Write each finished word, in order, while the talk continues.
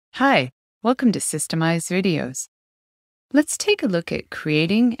Hi, welcome to Systemize Videos. Let's take a look at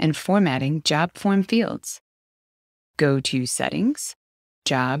creating and formatting job form fields. Go to Settings,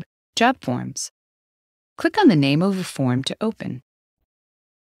 Job Forms. Click on the name of a form to open.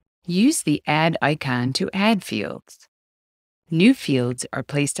 Use the Add icon to add fields. New fields are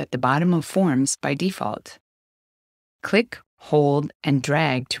placed at the bottom of forms by default. Click, hold, and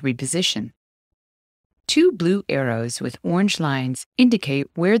drag to reposition. Two blue arrows with orange lines indicate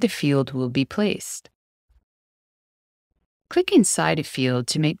where the field will be placed. Click inside a field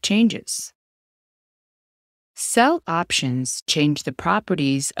to make changes. Cell options change the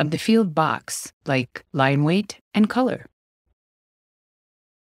properties of the field box, like line weight and color.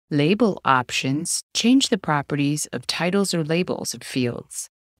 Label options change the properties of titles or labels of fields,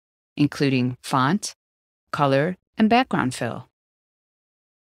 including font, color, and background fill.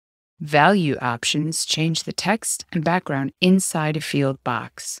 Value options change the text and background inside a field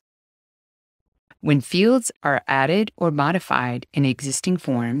box. When fields are added or modified in existing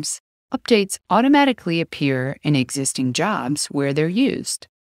forms, updates automatically appear in existing jobs where they're used.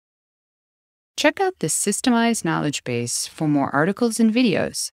 Check out the Systemize knowledge base for more articles and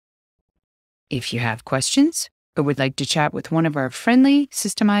videos. If you have questions or would like to chat with one of our friendly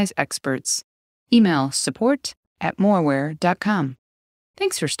Systemize experts, email support@moraware.com.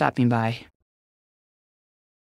 Thanks for stopping by.